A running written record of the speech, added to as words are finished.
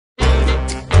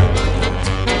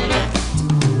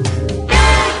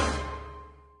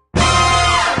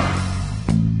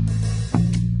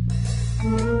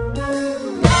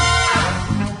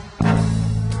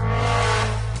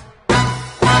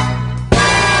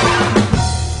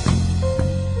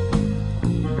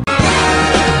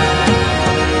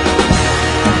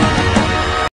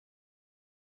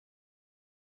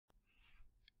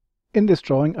In this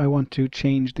drawing, I want to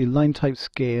change the line type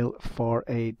scale for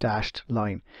a dashed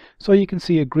line. So you can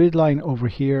see a grid line over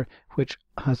here which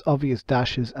has obvious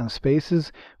dashes and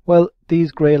spaces. Well,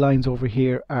 these grey lines over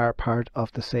here are part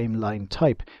of the same line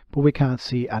type, but we can't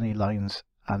see any lines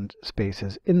and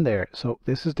spaces in there. So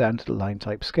this is down to the line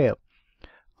type scale.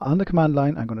 On the command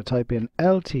line, I'm going to type in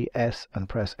LTS and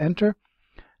press enter.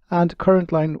 And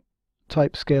current line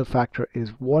type scale factor is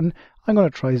 1. I'm going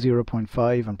to try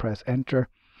 0.5 and press enter.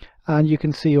 And you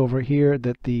can see over here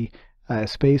that the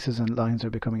spaces and lines are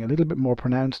becoming a little bit more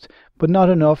pronounced, but not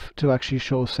enough to actually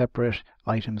show separate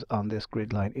items on this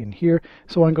grid line in here.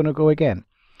 So I'm going to go again,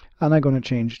 and I'm going to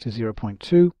change to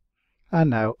 0.2, and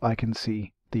now I can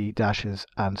see the dashes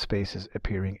and spaces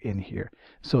appearing in here.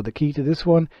 So the key to this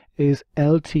one is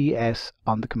LTS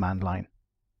on the command line.